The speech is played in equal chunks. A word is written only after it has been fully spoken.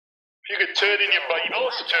You could turn in your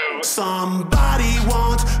Bibles to Somebody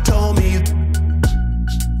once told me,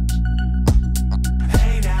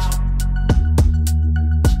 hey now,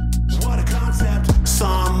 what a concept.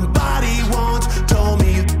 Somebody once told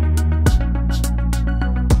me,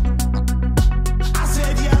 I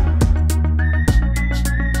said yeah.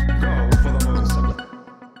 Go for the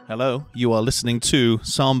moon. Hello, you are listening to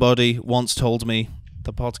Somebody Once Told Me,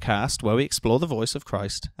 the podcast where we explore the voice of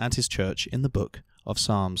Christ and his church in the book of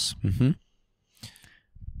Psalms. Mm-hmm.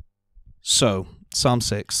 So, Psalm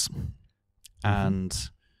 6, and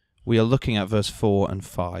we are looking at verse 4 and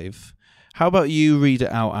 5. How about you read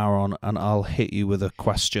it out, Aaron, and I'll hit you with a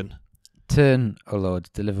question. Turn, O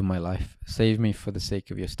Lord, deliver my life. Save me for the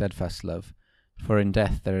sake of your steadfast love. For in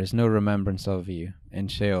death there is no remembrance of you. In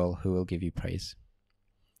Sheol, who will give you praise?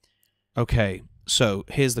 Okay, so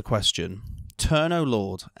here's the question. Turn, O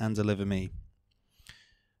Lord, and deliver me.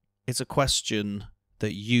 It's a question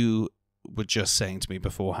that you were just saying to me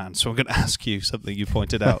beforehand, so I'm going to ask you something you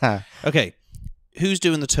pointed out. Okay, who's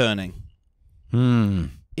doing the turning?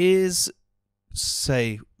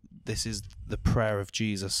 Say, this is the prayer of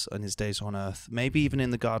Jesus in his days on earth, maybe even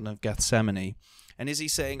in the Garden of Gethsemane, and is he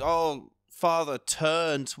saying, oh, Father,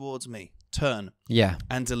 turn towards me, turn,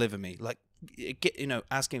 and deliver me, like,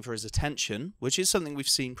 asking for his attention, which is something we've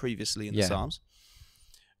seen previously in the Psalms?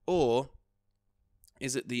 Or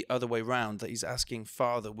is it the other way round, that he's asking,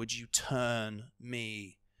 Father, would you turn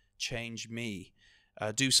me, change me,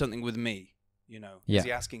 do something with me? Is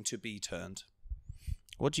he asking to be turned?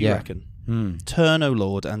 What do you reckon? Turn, O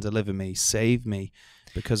Lord, and deliver me, save me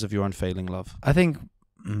because of your unfailing love. I think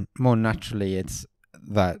more naturally it's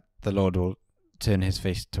that the Lord will turn his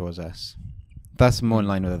face towards us. That's more in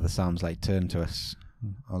line with the Psalms, like turn to us,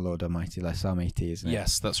 O Lord Almighty, like Psalm 80, isn't it?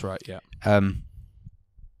 Yes, that's right, yeah.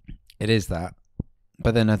 It is that.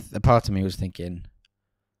 But then a part of me was thinking,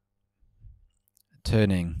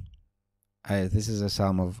 turning. This is a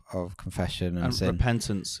psalm of confession and sin.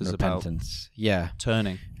 Repentance is about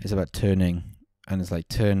turning. It's about turning, and it's like,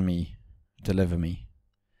 turn me, deliver me.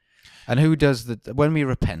 And who does when we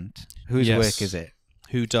repent, whose work is it?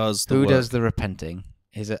 Who does the work? Who does the repenting?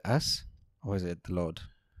 Is it us, or is it the Lord?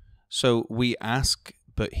 So we ask,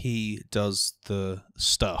 but he does the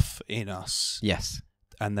stuff in us. Yes.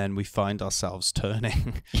 And then we find ourselves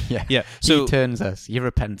turning. Yeah. So he turns us. He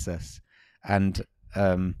repents us. And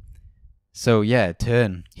turn.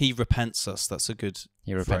 He repents us. That's a good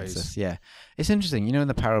He repents us, yeah. It's interesting. In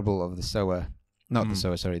the parable of the sower,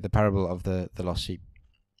 the parable of the lost sheep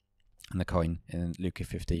and the coin in Luke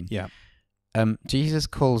 15. Yeah. Jesus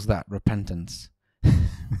calls that repentance.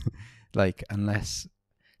 Like, unless...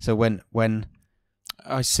 So when...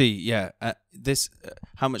 I see, yeah.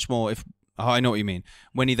 How much more if... Oh, I know what you mean.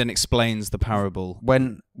 When he then explains the parable.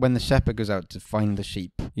 When the shepherd goes out to find the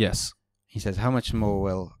sheep. Yes. He says, how much more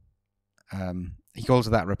will... he calls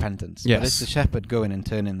that repentance. Yes. But it's the shepherd going and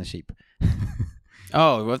turning the sheep.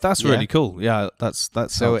 Oh, well, that's really cool. Yeah, that's so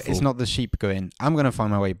helpful. It's not the sheep going, I'm going to find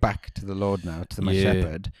my way back to the Lord now, to my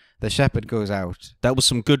shepherd. The shepherd goes out. That was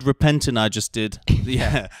some good repenting I just did.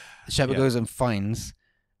 Yeah. The shepherd goes and finds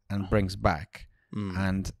and brings back.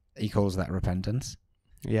 And he calls that repentance.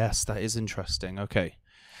 Yes, that is interesting. Okay.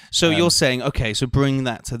 So you're saying, so bring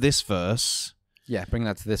that to this verse. Yeah, bring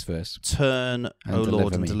that to this verse. Turn, O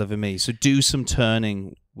Lord, and deliver me. So do some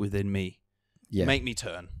turning within me. Yeah. Make me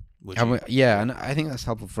turn. And I think that's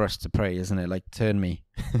helpful for us to pray, isn't it? Like, turn me,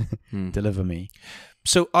 deliver me.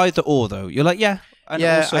 So either or, though. You're like,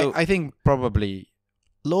 also, I think probably...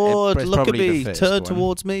 Lord, it's look at probably me, turn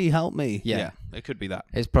towards me, help me. Yeah, it could be that.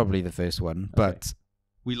 It's probably the first one, but...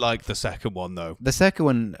 We like the second one, though. The second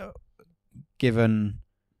one, given,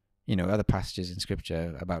 other passages in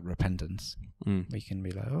Scripture about repentance, we can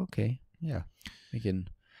be like, we can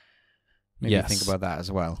maybe think about that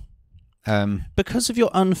as well. Because of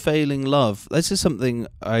your unfailing love, this is something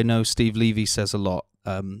I know Steve Levy says a lot.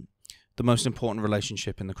 The most important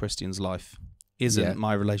relationship in the Christian's life isn't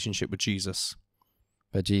my relationship with Jesus.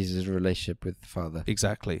 But Jesus' relationship with the Father.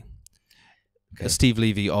 Exactly. Okay. Steve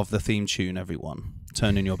Levy of the theme tune, everyone.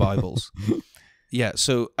 Turn in your Bibles.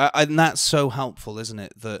 So and that's so helpful, isn't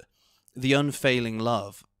it? That the unfailing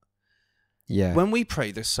love. Yeah. When we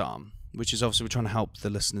pray this psalm, which is obviously we're trying to help the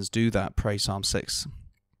listeners do that, pray Psalm 6,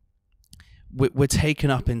 we're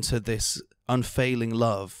taken up into this unfailing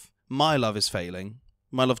love. My love is failing.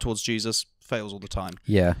 My love towards Jesus fails all the time.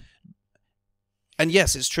 Yeah. And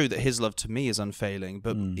yes, it's true that his love to me is unfailing,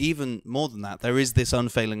 but even more than that, there is this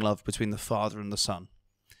unfailing love between the Father and the Son.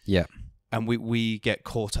 Yeah. And we get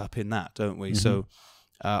caught up in that, don't we? Mm-hmm. So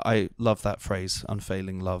I love that phrase,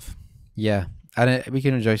 unfailing love. Yeah. And we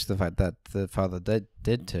can rejoice the fact that the Father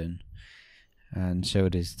did turn. and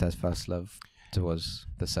showed his steadfast love towards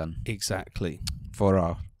the Son Exactly. for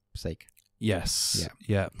our sake. Yes.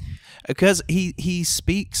 Yeah. Because he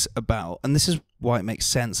speaks about, and this is why it makes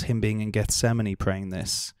sense, him being in Gethsemane praying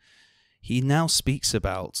this. He now speaks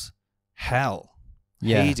about hell,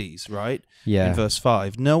 Hades, right? Yeah. In verse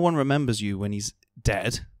 5. No one remembers you when he's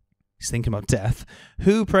dead. He's thinking about death.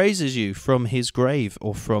 Who praises you from his grave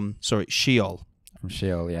or from, Sheol? From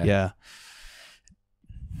Sheol, yeah.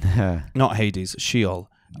 Yeah. Not Hades, Sheol.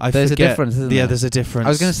 There's a difference, isn't there? Yeah, there's a difference. I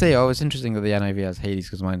was going to say, it's interesting that the NIV has Hades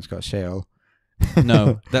because mine's got Sheol.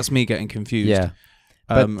 No, that's me getting confused. Yeah.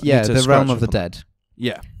 But the realm of the dead.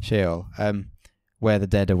 Yeah. Sheol, where the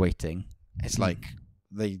dead are waiting. It's like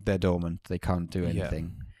they're dormant. They can't do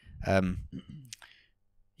anything. So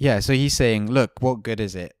he's saying, look, what good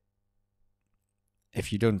is it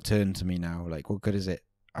if you don't turn to me now? Like, what good is it?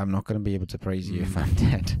 I'm not going to be able to praise you if I'm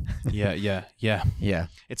dead. Yeah.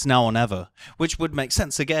 It's now or never, which would make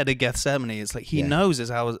sense again in Gethsemane. It's like he knows his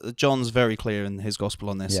hour. John's very clear in his gospel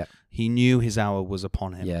on this. Yeah. He knew his hour was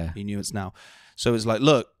upon him. Yeah. He knew it's now. So it's like,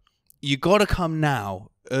 look, you got to come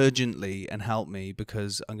now urgently and help me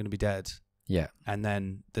because I'm going to be dead. Yeah. And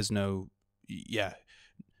then there's no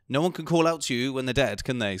one can call out to you when they're dead,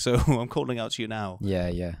 can they? So I'm calling out to you now.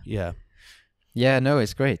 Yeah. Yeah, no,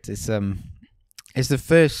 it's great. It's the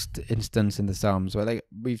first instance in the Psalms where, like,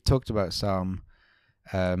 we've talked about Psalm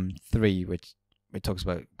 3, which it talks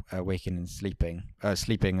about waking and sleeping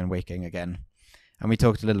and waking again, and we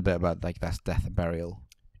talked a little bit about like that's death and burial.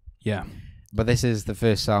 Yeah, but this is the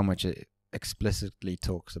first Psalm which explicitly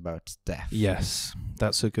talks about death. Yes,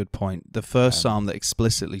 that's a good point. The first Psalm that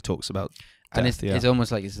explicitly talks about death, and it's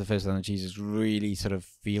almost like it's the first time that Jesus really sort of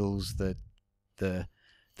feels the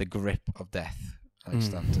grip of death, like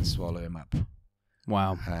start to swallow him up.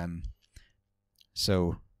 Wow.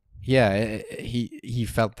 So yeah, he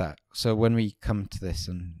felt that. So when we come to this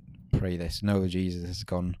and pray this, know that Jesus has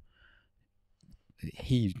gone.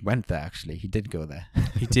 He went there. Actually, he did go there.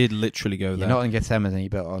 He did literally go there. Not in Gethsemane,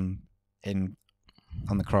 but on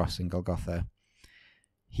the cross in Golgotha.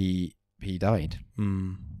 He died,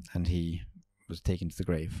 and he was taken to the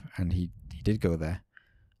grave, and he did go there.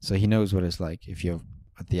 So he knows what it's like if you're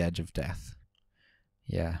at the edge of death.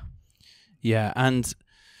 Yeah. Yeah, and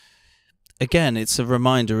again, it's a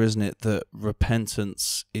reminder, isn't it, that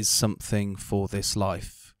repentance is something for this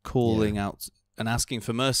life, calling out and asking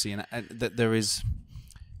for mercy, and that there is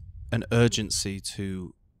an urgency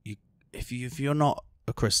to you. If you're not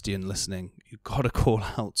a Christian listening, you've got to call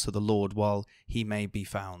out to the Lord while he may be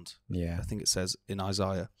found. Yeah, I think it says in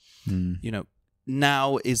Isaiah.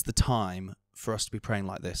 Now is the time for us to be praying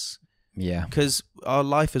like this. Yeah, because our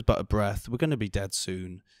life is but a breath. We're going to be dead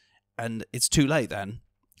soon. And it's too late then.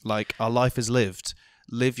 Like, our life is lived.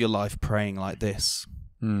 Live your life praying like this.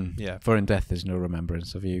 Yeah. For in death there's no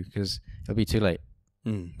remembrance of you, because it'll be too late.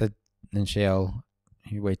 In Sheol,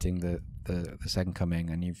 you're waiting the second coming,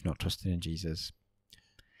 and you've not trusted in Jesus.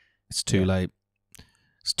 It's too late.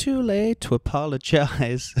 It's too late to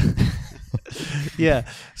apologize. Yeah.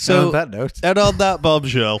 So and on that note, and on that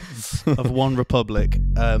bombshell of One Republic,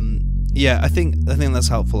 I think that's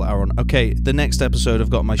helpful, Aaron. Okay, the next episode I've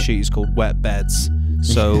got on my sheet is called Wet Beds,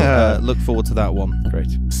 so look forward to that one. Great.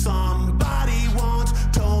 Somebody